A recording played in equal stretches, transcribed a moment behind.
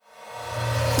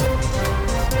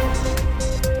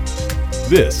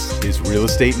This is Real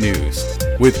Estate News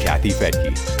with Kathy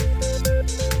Fettke.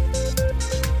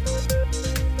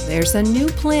 There's a new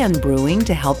plan brewing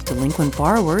to help delinquent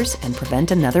borrowers and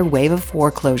prevent another wave of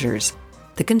foreclosures.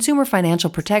 The Consumer Financial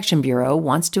Protection Bureau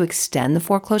wants to extend the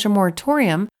foreclosure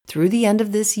moratorium through the end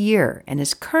of this year and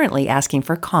is currently asking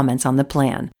for comments on the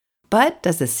plan. But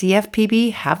does the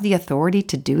CFPB have the authority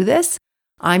to do this?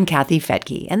 I'm Kathy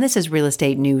Fettke, and this is Real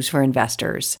Estate News for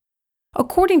Investors.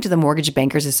 According to the Mortgage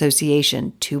Bankers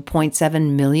Association,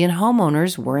 2.7 million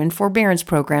homeowners were in forbearance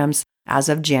programs as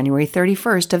of January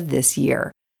 31st of this year.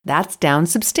 That's down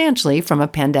substantially from a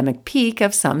pandemic peak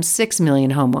of some 6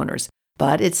 million homeowners,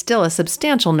 but it's still a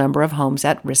substantial number of homes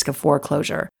at risk of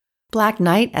foreclosure. Black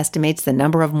Knight estimates the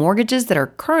number of mortgages that are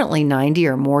currently 90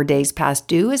 or more days past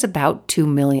due is about 2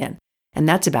 million, and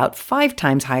that's about 5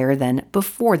 times higher than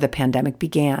before the pandemic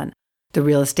began. The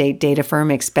real estate data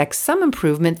firm expects some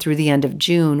improvement through the end of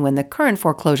June when the current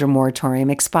foreclosure moratorium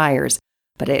expires,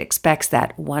 but it expects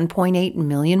that 1.8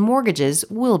 million mortgages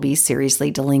will be seriously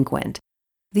delinquent.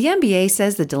 The MBA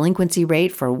says the delinquency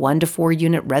rate for 1 to 4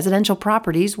 unit residential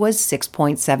properties was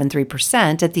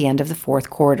 6.73% at the end of the fourth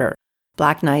quarter.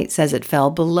 Black Knight says it fell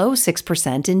below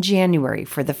 6% in January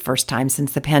for the first time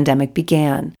since the pandemic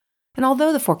began. And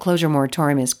although the foreclosure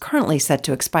moratorium is currently set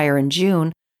to expire in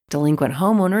June, delinquent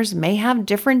homeowners may have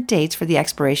different dates for the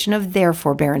expiration of their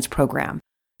forbearance program.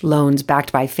 Loans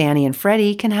backed by Fannie and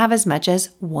Freddie can have as much as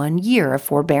 1 year of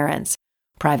forbearance.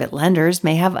 Private lenders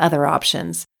may have other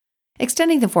options.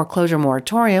 Extending the foreclosure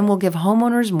moratorium will give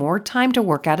homeowners more time to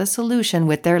work out a solution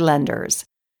with their lenders.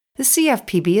 The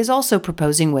CFPB is also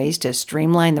proposing ways to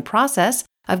streamline the process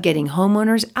of getting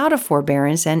homeowners out of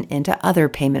forbearance and into other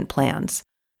payment plans.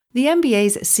 The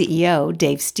MBA's CEO,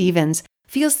 Dave Stevens,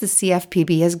 feels the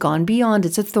CFPB has gone beyond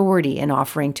its authority in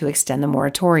offering to extend the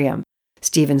moratorium.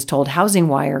 Stevens told Housing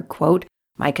Wire, quote,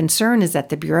 "My concern is that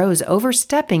the Bureau is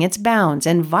overstepping its bounds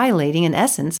and violating, in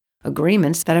essence,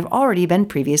 agreements that have already been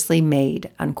previously made,"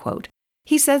 unquote.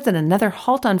 He says that another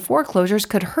halt on foreclosures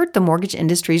could hurt the mortgage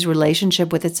industry's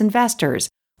relationship with its investors,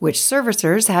 which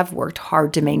servicers have worked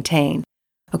hard to maintain.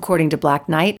 According to Black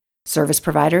Knight, service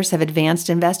providers have advanced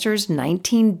investors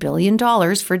 $19 billion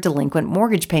for delinquent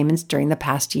mortgage payments during the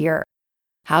past year.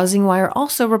 Housing Wire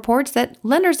also reports that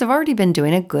lenders have already been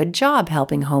doing a good job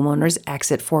helping homeowners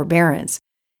exit forbearance.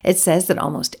 It says that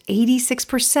almost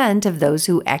 86% of those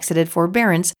who exited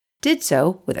forbearance did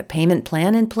so with a payment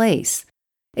plan in place.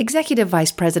 Executive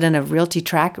Vice President of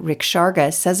RealtyTrac, Rick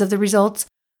Sharga, says of the results,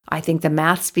 "I think the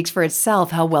math speaks for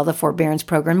itself how well the forbearance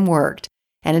program worked.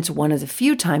 And it's one of the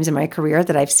few times in my career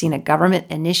that I've seen a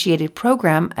government-initiated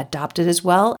program adopted as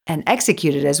well and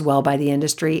executed as well by the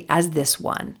industry as this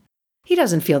one." He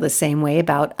doesn't feel the same way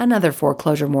about another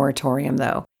foreclosure moratorium,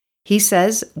 though. He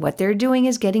says what they're doing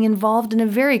is getting involved in a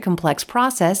very complex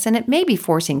process, and it may be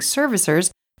forcing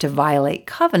servicers to violate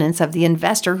covenants of the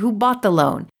investor who bought the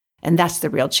loan, and that's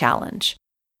the real challenge.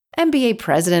 MBA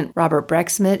President Robert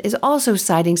Brexmit is also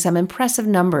citing some impressive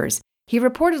numbers. He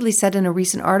reportedly said in a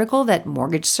recent article that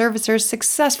mortgage servicers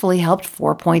successfully helped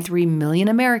 4.3 million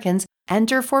Americans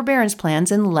enter forbearance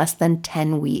plans in less than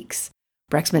 10 weeks.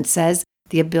 Brexmit says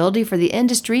the ability for the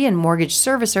industry and mortgage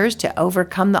servicers to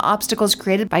overcome the obstacles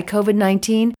created by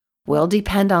COVID-19 will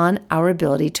depend on our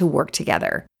ability to work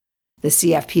together. The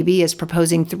CFPB is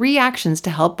proposing 3 actions to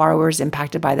help borrowers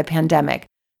impacted by the pandemic.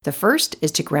 The first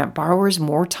is to grant borrowers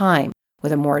more time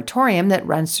with a moratorium that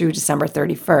runs through December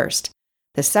 31st.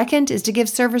 The second is to give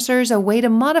servicers a way to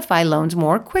modify loans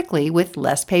more quickly with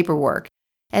less paperwork.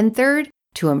 And third,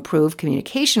 to improve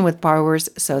communication with borrowers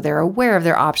so they're aware of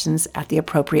their options at the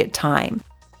appropriate time.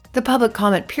 The public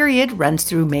comment period runs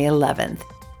through May 11th.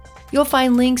 You'll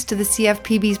find links to the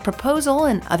CFPB's proposal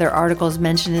and other articles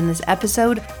mentioned in this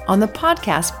episode on the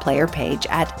podcast player page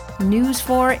at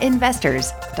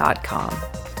newsforinvestors.com.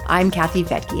 I'm Kathy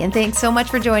Fettke, and thanks so much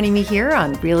for joining me here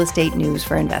on Real Estate News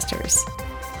for Investors.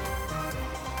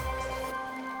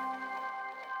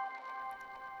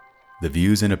 The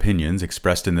views and opinions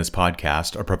expressed in this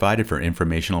podcast are provided for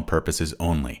informational purposes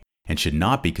only and should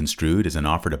not be construed as an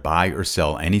offer to buy or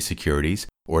sell any securities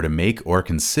or to make or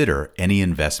consider any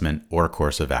investment or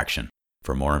course of action.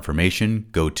 For more information,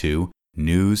 go to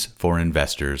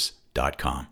newsforinvestors.com.